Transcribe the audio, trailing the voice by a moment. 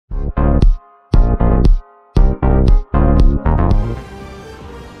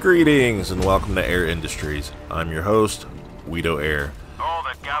Greetings and welcome to Air Industries. I'm your host, Guido Air.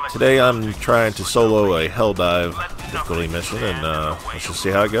 Today I'm trying to solo a Helldive difficulty mission and let's just see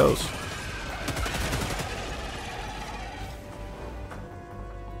how it goes.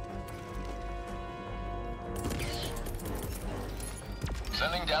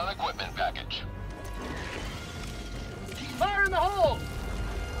 Sending down equipment package. Fire in the hole!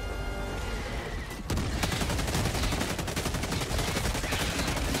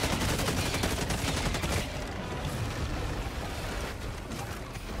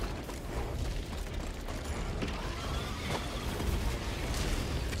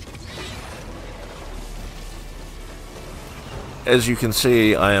 As you can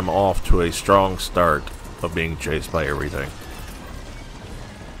see, I am off to a strong start of being chased by everything.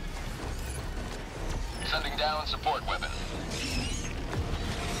 Sending down support weapon.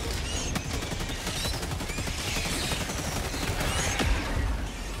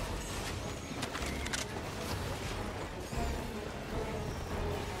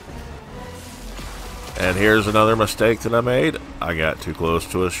 And here's another mistake that I made. I got too close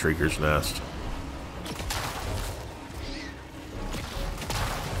to a streaker's nest.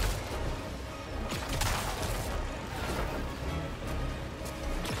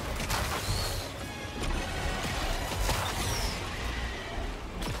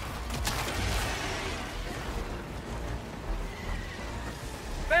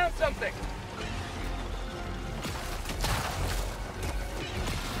 Found something!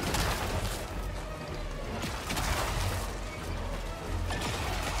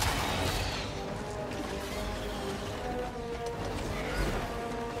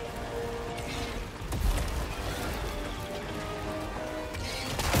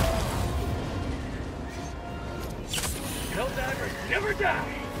 Helldivers never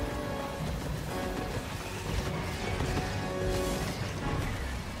die!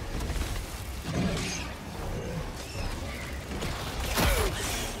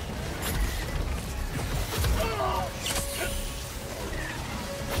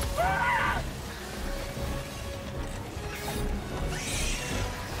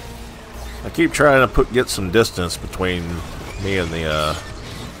 I keep trying to get some distance between me and the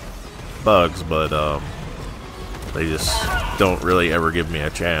bugs, but they just don't really ever give me a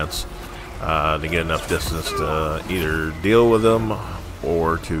chance to get enough distance to either deal with them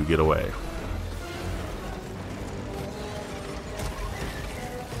or to get away.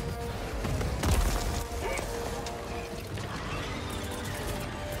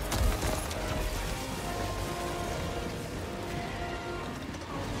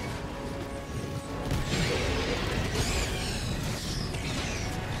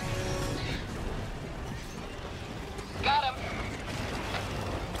 Got him.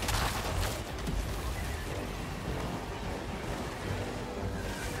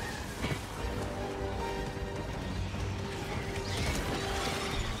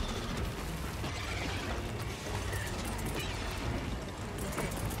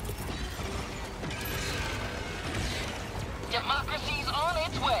 Democracy's on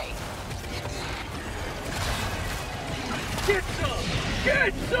its way. Get some!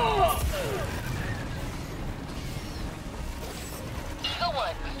 Get some!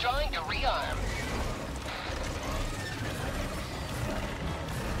 Someone is trying to rearm.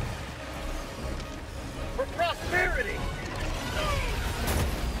 For prosperity!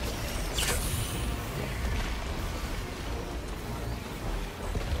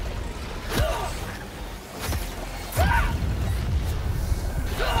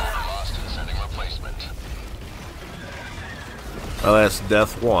 Lost and sending replacement. Well, that's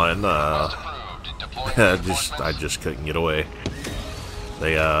death one. Lost approved. Deploying I just couldn't get away.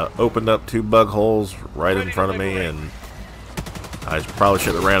 They opened up two bug holes right in front of me, and I probably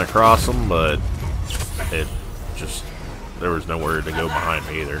should have ran across them, but it just, there was nowhere to go behind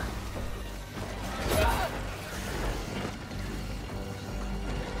me either.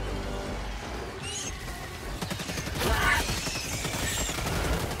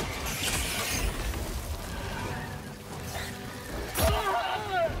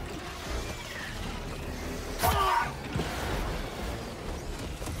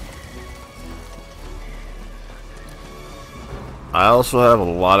 I also have a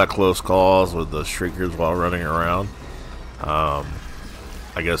lot of close calls with the streakers while running around.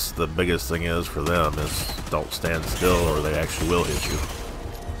 I guess the biggest thing is for them is don't stand still or they actually will hit you.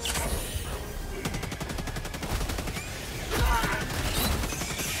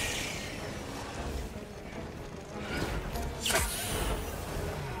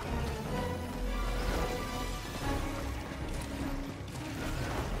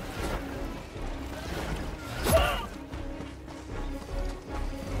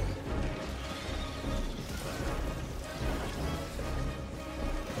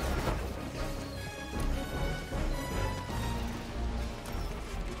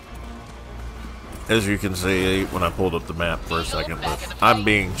 as you can see when I pulled up the map for a second, but I'm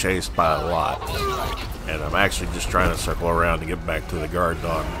being chased by a lot. And I'm actually just trying to circle around to get back to the guard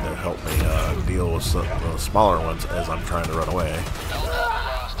dog to help me deal with some smaller ones as I'm trying to run away.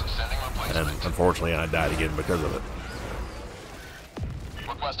 And unfortunately, I died again because of it.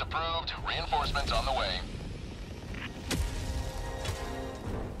 Request approved. Reinforcements on the way.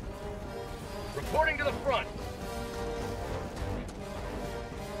 Reporting to the front.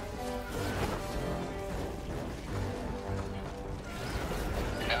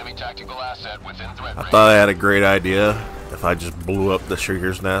 Enemy tactical asset within threat I range. thought I had a great idea. If I just blew up the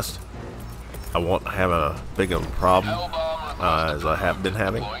Shrieker's nest, I won't have a big of a problem as I have been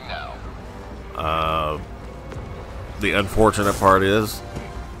having. Deploying now. The unfortunate part is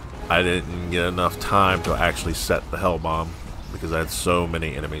I didn't get enough time to actually set the hell bomb because I had so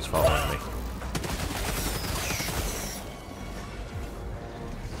many enemies following me.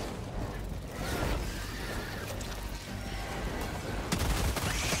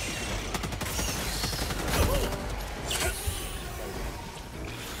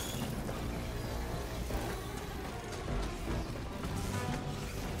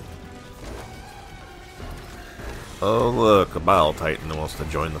 Oh look, a Bile Titan wants to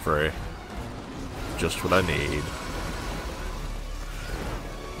join the fray. Just what I need.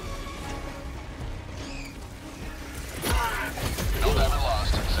 Helldive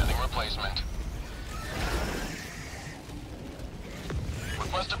lost. Sending replacement.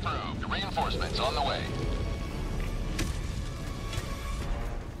 Request approved. Reinforcements on the way.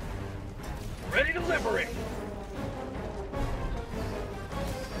 Ready to liberate.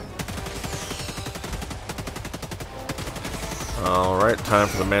 Alright, time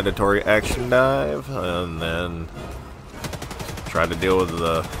for the mandatory action dive, and then try to deal with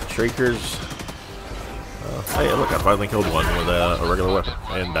the Shriekers. Hey, look, I finally killed one with a regular weapon,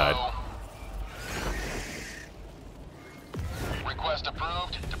 and died. Request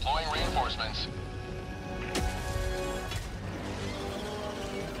approved. Deploying reinforcements.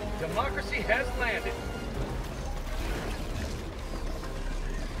 Democracy has landed.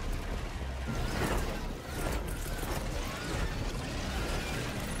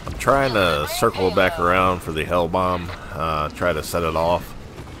 I'm trying to circle back around for the hell bomb, try to set it off.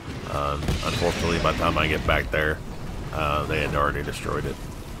 Unfortunately, by the time I get back there, they had already destroyed it.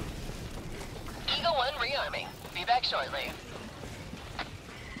 Eagle 1 rearming. Be back shortly.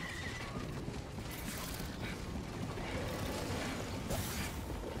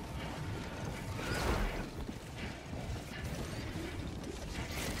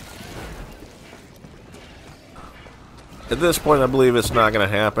 At this point, I believe it's not going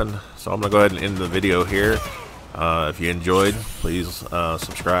to happen, so I'm going to go ahead and end the video here. If you enjoyed, please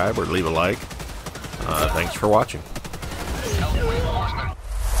subscribe or leave a like. Thanks for watching. Helldive